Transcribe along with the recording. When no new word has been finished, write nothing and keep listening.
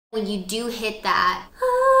When you do hit that,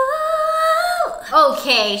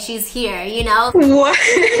 okay, she's here, you know? What?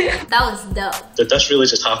 That was dope. Did that really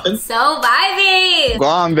just happen? So vibey! Go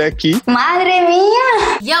on, Becky. Madre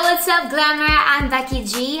mía! Yo, what's up, Glamour? I'm Becky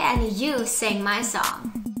G, and you sang my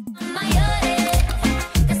song.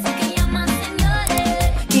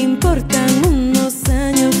 Importan unos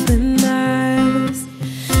años de más.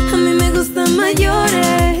 A mí me gustan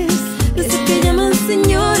mayores, de esos que llaman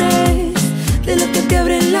señores, de los que te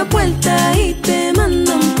abren la puerta y te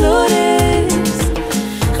mandan flores.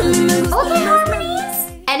 A mí me gustan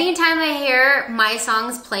harmonies. Anytime I hear my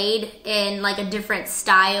songs played in like a different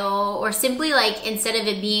style, or simply like instead of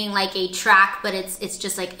it being like a track, but it's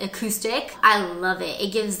just like acoustic, I love it.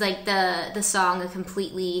 It gives like the song a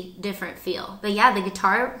completely different feel. But yeah, the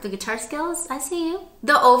guitar skills, I see you.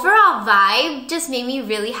 The overall vibe just made me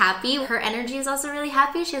really happy. Her energy is also really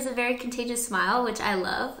happy. She has a very contagious smile, which I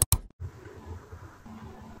love.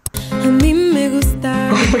 A mí me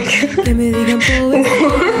gusta que me digan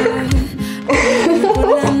poesía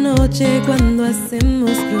por la noche cuando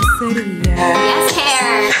hacemos grosería. Yes,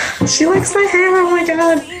 hair. She likes my hair, oh my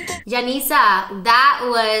god. Janisa, that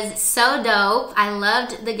was so dope. I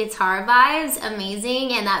loved the guitar vibes,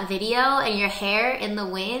 amazing, and that video and your hair in the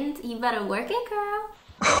wind. You better work it, girl.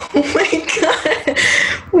 Oh my god.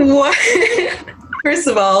 What? First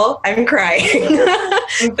of all, I'm crying.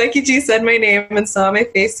 Becky G said my name and saw my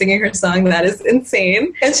face singing her song. That is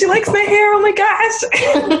insane. And she likes my hair. Oh my gosh.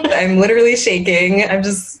 I'm literally shaking. I've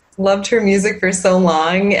just loved her music for so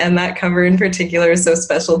long, and that cover in particular is so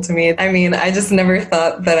special to me. I mean, I just never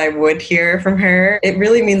thought that I would hear from her. It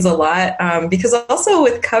really means a lot because also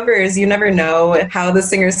with covers, you never know how the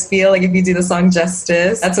singers feel. Like if you do the song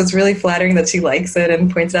justice, that's what's really flattering, that she likes it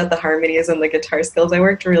and points out the harmonies and the guitar skills. I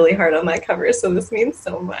worked really hard on that cover, so this means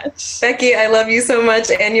so much. Becky, I love you so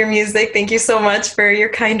much and your music. Thank you so much for your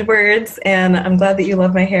kind words, and I'm glad that you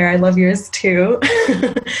love my hair. I love yours too.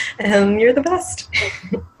 And you're the best.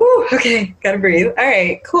 Whew, okay, gotta breathe. All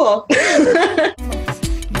right, cool.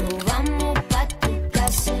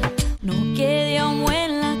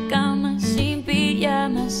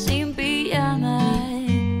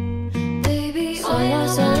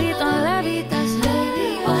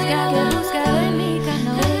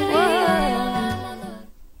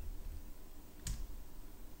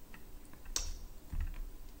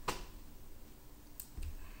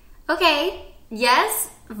 Okay, yes,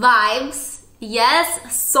 vibes.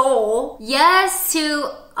 Yes, soul. Yes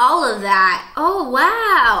to all of that. Oh,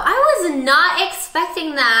 wow. I was not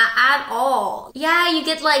expecting that at all. Yeah, you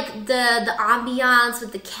get like the ambiance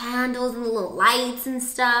with the candles and the little lights and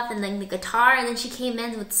stuff, and then the guitar, and then she came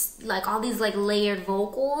in with like all these like layered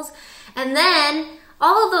vocals. And then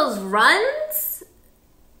all of those runs,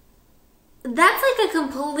 that's like a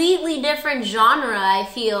completely different genre, I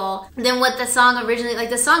feel, than what the song originally, like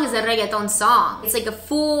the song is a reggaeton song. It's like a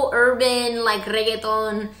full urban, like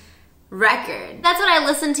reggaeton record. That's what I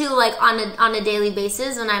listen to like on a daily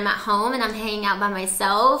basis when I'm at home and I'm hanging out by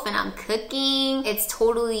myself and I'm cooking. It's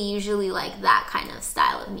totally usually like that kind of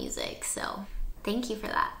style of music. So thank you for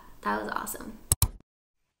that. That was awesome.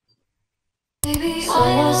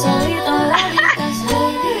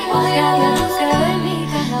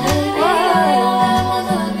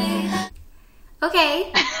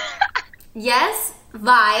 Okay, yes,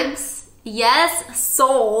 vibes, yes,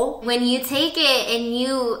 soul. When you take it and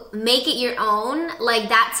you make it your own, like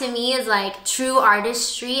that to me is like true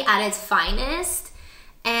artistry at its finest.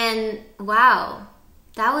 And wow,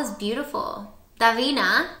 that was beautiful.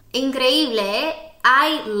 Davina, increíble.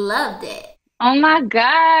 I loved it. Oh my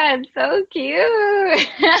God, so cute.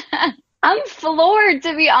 I'm floored,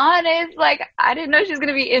 to be honest. Like, I didn't know she was going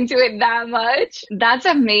to be into it that much. That's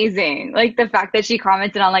amazing. Like, the fact that she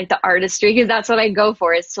commented on, like, the artistry, because that's what I go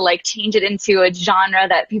for, is to, like, change it into a genre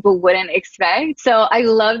that people wouldn't expect. So I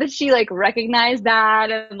love that she, like, recognized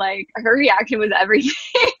that, and, like, her reaction was everything.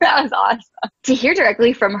 That was awesome. To hear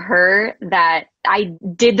directly from her that I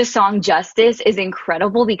did the song justice is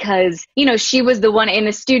incredible, because, you know, she was the one in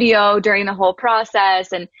the studio during the whole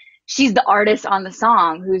process, and she's the artist on the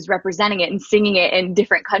song who's representing it and singing it in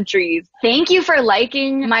different countries. Thank you for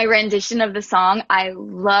liking my rendition of the song. I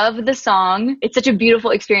love the song. It's such a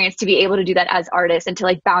beautiful experience to be able to do that as artists and to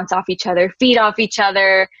like bounce off each other, feed off each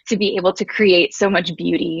other, to be able to create so much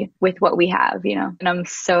beauty with what we have, you know, and I'm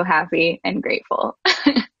so happy and grateful.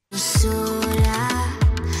 Sola,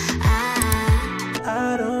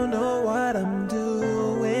 I don't know what I'm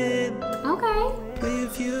doing. Okay.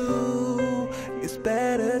 With you, it's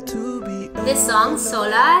better to be This song,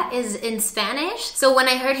 Sola, is in Spanish. So when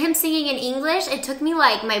I heard him singing in English, it took me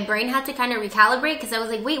like, my brain had to kind of recalibrate because I was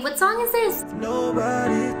like, wait, what song is this?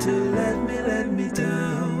 Nobody to let me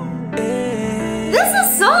down. This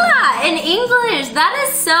is Sola in English. That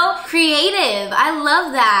is so creative. I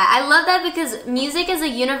love that. I love that because music is a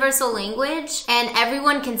universal language and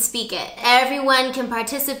everyone can speak it. Everyone can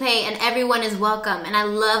participate and everyone is welcome. And I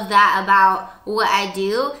love that about what I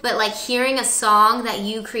do. But like hearing a song that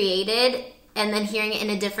you created and then hearing it in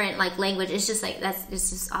a different like language, it's just like, it's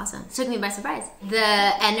just awesome. It took me by surprise. The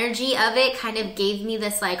energy of it kind of gave me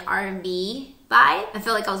this like R&B vibe. I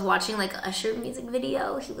felt like I was watching like an Usher music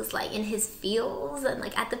video. He was like in his feels and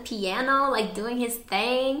like at the piano, like doing his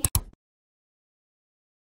thing.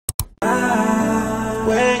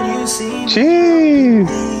 When you see Jeez.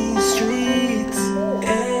 these streets,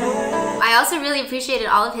 I also really appreciated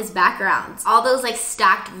all of his backgrounds. All those like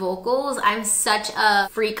stacked vocals. I'm such a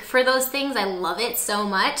freak for those things. I love it so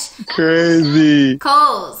much. Crazy.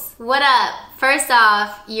 Coles, what up? First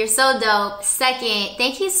off, you're so dope. Second,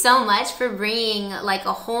 thank you so much for bringing like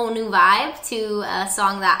a whole new vibe to a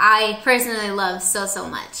song that I personally love so, so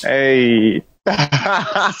much. Hey.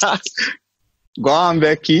 Go on,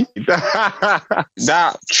 Becky.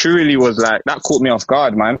 That truly was like, that caught me off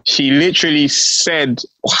guard, man. She literally said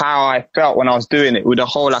how I felt when I was doing it with the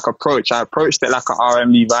whole like approach. I approached it like an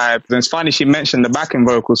R&B vibe. And it's funny she mentioned the backing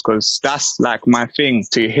vocals because that's like my thing.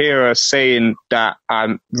 To hear her saying that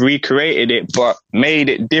I recreated it but made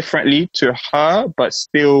it differently to her but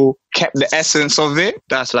still kept the essence of it.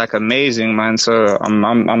 That's like amazing, man. So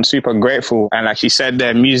I'm super grateful. And like she said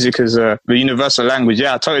there, music is the universal language.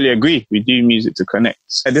 Yeah, I totally agree. We do music to connect.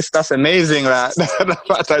 And that's amazing. Like the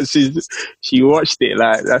fact that she watched it,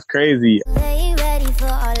 like that's crazy. They ready for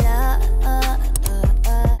our love.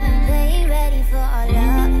 They ready for our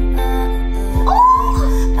love.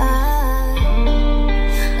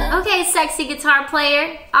 Okay, sexy guitar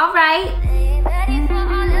player. All right. They ready for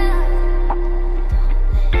our love.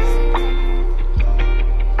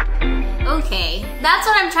 Okay, that's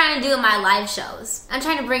what I'm trying to do in my live shows. I'm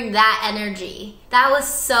trying to bring that energy. That was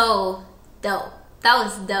so dope. That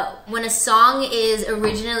was dope. When a song is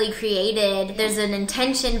originally created, there's an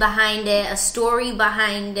intention behind it, a story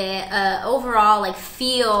behind it, overall like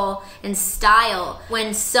feel and style.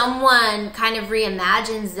 When someone kind of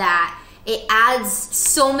reimagines that, it adds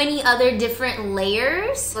so many other different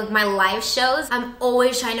layers. Like my live shows, I'm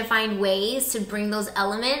always trying to find ways to bring those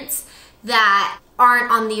elements that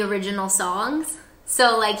aren't on the original songs.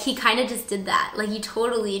 So like he kind of just did that. Like he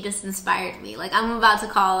totally just inspired me. Like I'm about to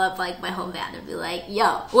call up like my home band and be like,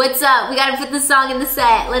 yo, what's up? We gotta put this song in the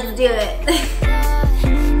set. Let's do it.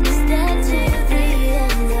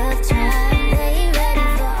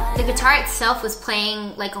 The guitar itself was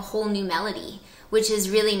playing like a whole new melody, which is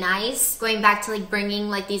really nice. Going back to like bringing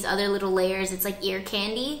like these other little layers, it's like ear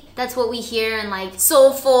candy. That's what we hear in like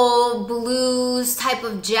soulful, blues, type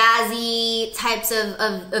of jazzy types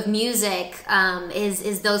of music,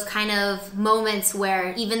 is those kind of moments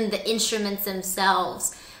where even the instruments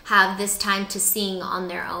themselves have this time to sing on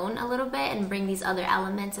their own a little bit and bring these other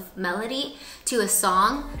elements of melody to a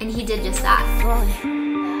song. And he did just that.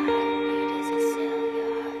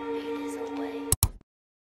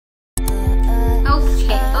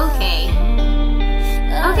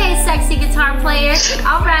 Okay, sexy guitar player.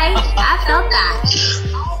 All right, I felt that.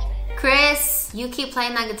 Chris, you keep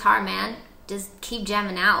playing that guitar, man. Just keep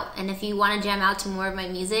jamming out. And if you want to jam out to more of my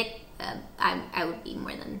music, I would be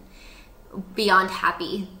more than beyond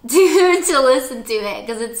happy to listen to it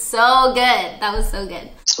because it's so good. That was so good.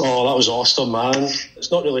 Oh, that was awesome, man. It's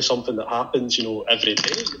not really something that happens, every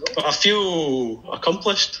day, But I feel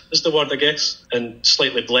accomplished is the word, I guess, and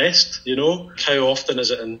slightly blessed, How often is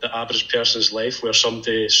it in the average person's life where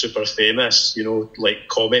somebody super famous, like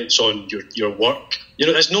comments on your work?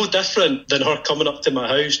 It's no different than her coming up to my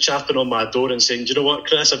house, chapping on my door and saying, you know what,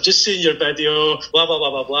 Chris, I've just seen your video, blah, blah, blah,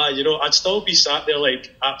 blah, blah. I'd still be sat there like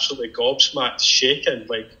absolutely gobsmacked, shaking,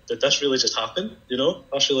 like, did this really just happen?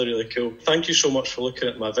 That's really, really cool. Thank you so much for looking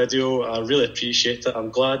at my video. I really appreciate it. I'm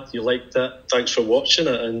glad you liked it. Thanks for watching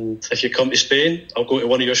it. And if you come to Spain, I'll go to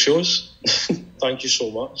one of your shows. Thank you so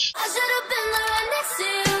much. I should have been there right next to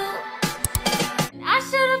you. I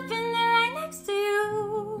should have been there right next to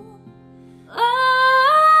you.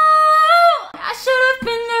 Oh, I should have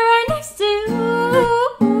been there right next to you.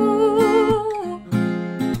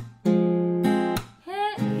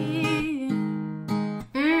 Hey.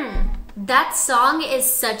 That song is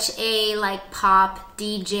such a like pop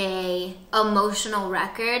DJ emotional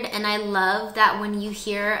record, and I love that when you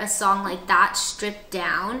hear a song like that stripped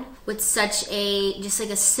down with such a just like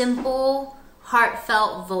a simple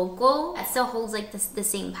heartfelt vocal that still holds like the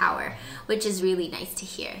same power, which is really nice to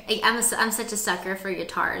hear. Like, I'm such a sucker for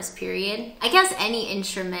guitars, period. I guess any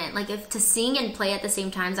instrument, like if to sing and play at the same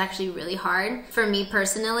time is actually really hard. For me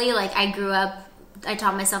personally, like I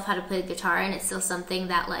taught myself how to play the guitar, and it's still something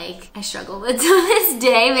that like I struggle with to this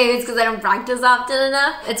day. Maybe it's because I don't practice often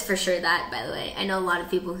enough. It's for sure that, by the way. I know a lot of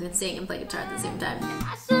people who can sing and play guitar at the same time.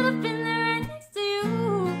 I should have been there right next to you.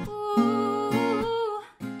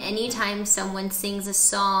 Anytime someone sings a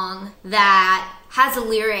song that has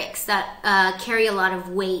lyrics that carry a lot of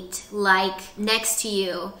weight, like Next to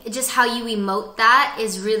You, just how you emote that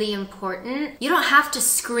is really important. You don't have to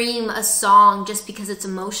scream a song just because it's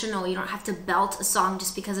emotional. You don't have to belt a song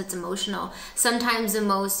just because it's emotional. Sometimes the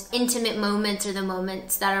most intimate moments are the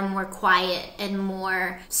moments that are more quiet and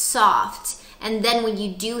more soft. And then when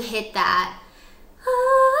you do hit that,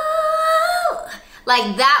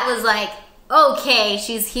 like that was like, okay,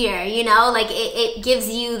 she's here, you know? Like it gives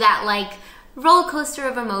you that like roller coaster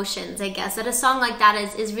of emotions, I guess, that a song like that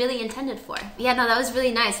is really intended for. Yeah, no, that was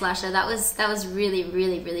really nice, Lasha. That was really,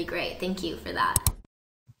 really, really great. Thank you for that.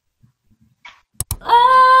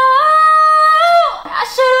 Oh, I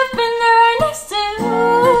should have been there right next to you.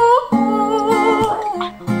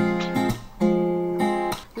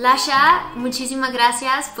 Lasha, muchísimas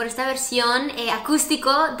gracias por esta versión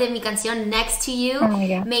acústico de mi canción Next to You. Oh my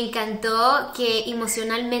God. Me encantó que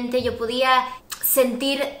emocionalmente yo podía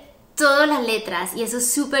sentir todas las letras, y eso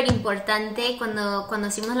es súper importante cuando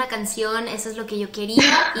hicimos la canción. Eso es lo que yo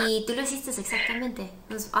quería y tú lo hiciste exactamente.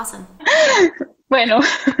 It was awesome. Bueno,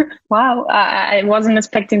 wow, I wasn't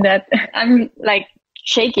expecting that. I'm like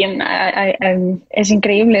shaking. Es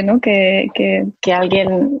increíble, ¿no? Que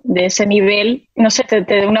alguien de ese nivel, no sé, te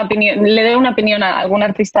dé una opinión, le dé una opinión a algún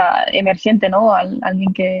artista emergente, ¿no? A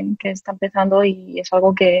alguien que está empezando, y es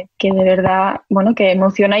algo que de verdad, bueno, que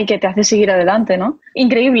emociona y que te hace seguir adelante, ¿no?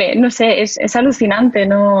 Increíble, no sé, es alucinante,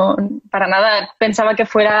 no, para nada pensaba que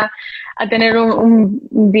fuera a tener un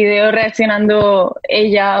video reaccionando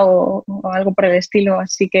ella o algo por el estilo,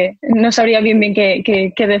 así que no sabría bien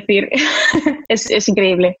qué decir. Es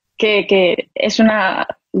increíble, que es una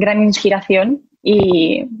gran inspiración,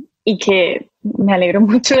 y que me alegro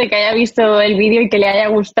mucho de que haya visto el vídeo y que le haya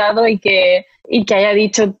gustado, y que haya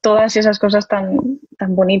dicho todas esas cosas tan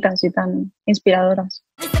bonitas y tan inspiradoras.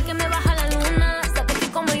 Dice que me baja la luna, sabe que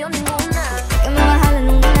como yo ninguna. Que me baja la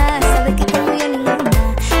luna, sabe que como yo ninguna.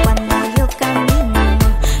 Cuando yo camino,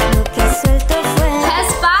 lo que suelto fue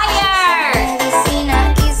Aspire! medicina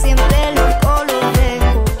y siempre lo dejo.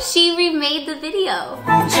 She remade the video.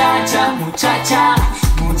 Muchacha, muchacha,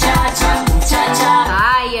 muchacha, muchacha.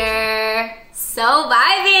 Fire! So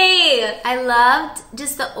vibey! I loved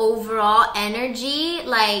just the overall energy.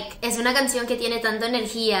 Like, es una canción que tiene tanta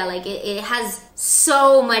energía. Like, it has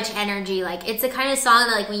so much energy. Like, it's the kind of song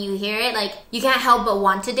that, like, when you hear it, like, you can't help but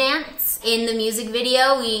want to dance. In the music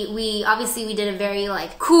video, we obviously we did a very,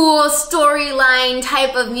 like, cool storyline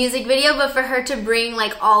type of music video, but for her to bring,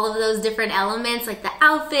 like, all of those different elements, like the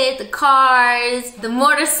outfit, the cars, the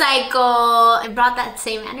motorcycle, it brought that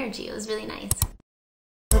same energy. It was really nice.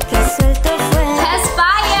 Lo que suelto fue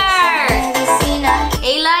Aspire! medicina.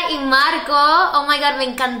 Ayla y Marco, oh my god, me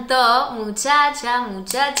encantó. Muchacha,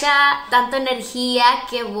 muchacha, tanto energía,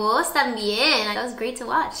 que voz también. That was great to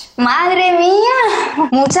watch. ¡Madre mía!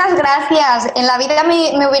 Muchas gracias. En la vida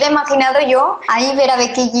me hubiera imaginado yo ahí ver a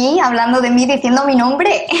Becky G hablando de mí, diciendo mi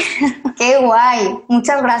nombre. ¡Qué guay!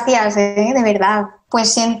 Muchas gracias, de verdad.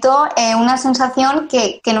 Pues siento una sensación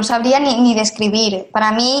que no sabría ni describir.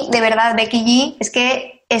 Para mí, de verdad, Becky G es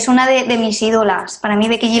que es una de mis ídolas. Para mí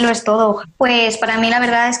Becky G lo es todo. Pues para mí la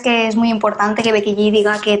verdad es que es muy importante que Becky G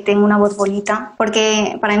diga que tengo una voz bonita,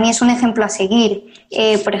 porque para mí es un ejemplo a seguir.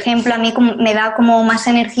 Por ejemplo, a mí me da como más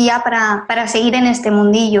energía para seguir en este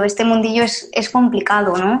mundillo. Este mundillo es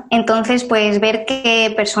complicado, ¿no? Entonces, pues ver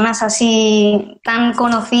que personas así tan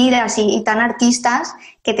conocidas y tan artistas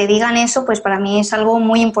que te digan eso, pues para mí es algo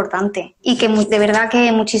muy importante. Y que de verdad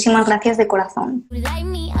que muchísimas gracias de corazón. Light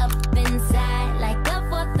me up inside like the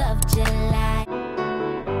 4th of July.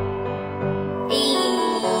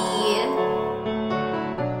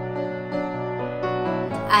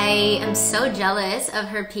 I am so jealous of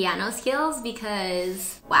her piano skills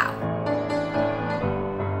because, wow.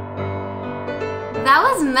 That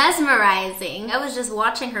was mesmerizing. I was just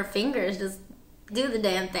watching her fingers just do the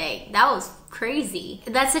damn thing. That was crazy.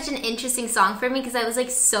 That's such an interesting song for me because I was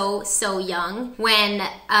like so young when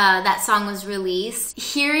that song was released.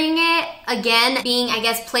 Hearing it again, being I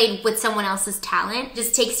guess played with someone else's talent,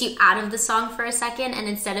 just takes you out of the song for a second, and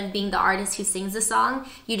instead of being the artist who sings the song,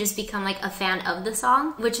 you just become like a fan of the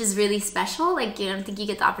song, which is really special. Like, you don't think you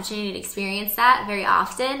get the opportunity to experience that very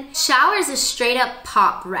often. Shower is a straight up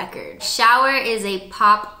pop record. Shower is a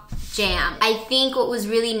pop jam. I think what was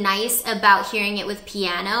really nice about hearing it with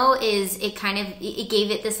piano is it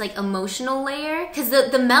gave it this like emotional layer, because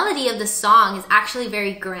the melody of the song is actually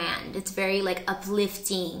very grand. It's very like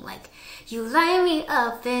uplifting, like you light me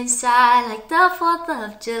up inside like the 4th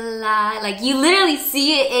of July. Like you literally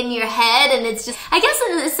see it in your head, and it's just, I guess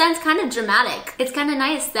in a sense, kind of dramatic. It's kind of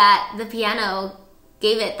nice that the piano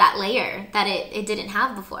gave it that layer that it didn't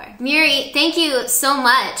have before. Muri, thank you so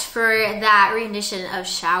much for that rendition of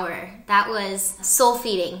Shower. That was soul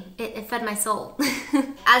feeding. It fed my soul.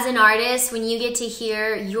 As an artist, when you get to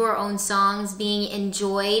hear your own songs being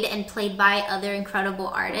enjoyed and played by other incredible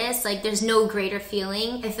artists, like there's no greater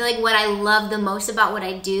feeling. I feel like what I love the most about what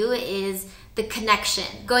I do is the connection.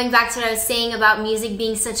 Going back to what I was saying about music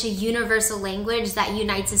being such a universal language that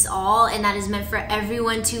unites us all and that is meant for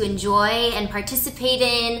everyone to enjoy and participate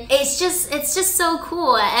in. It's just so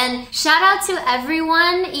cool. And shout out to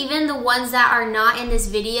everyone, even the ones that are not in this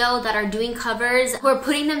video, that are doing covers, who are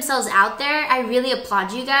putting themselves out there. I really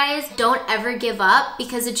applaud you guys. Don't ever give up,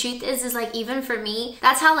 because the truth is like, even for me,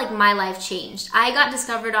 that's how like my life changed. I got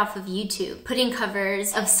discovered off of YouTube, putting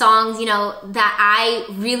covers of songs, you know, that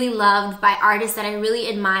I really loved by artists that I really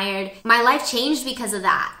admired. My life changed because of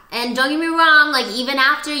that. And don't get me wrong, like even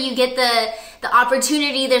after you get the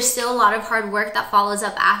opportunity, there's still a lot of hard work that follows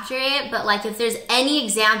up after it. But like, if there's any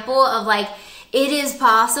example of like, it is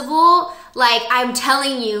possible, like I'm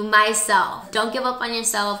telling you myself, don't give up on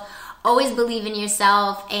yourself. Always believe in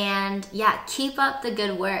yourself, and yeah, keep up the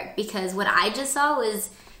good work, because what I just saw was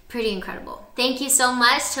pretty incredible. Thank you so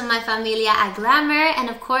much to my familia at Glamour, and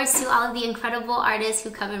of course to all of the incredible artists who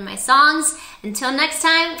covered my songs. Until next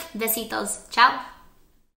time, besitos. Ciao.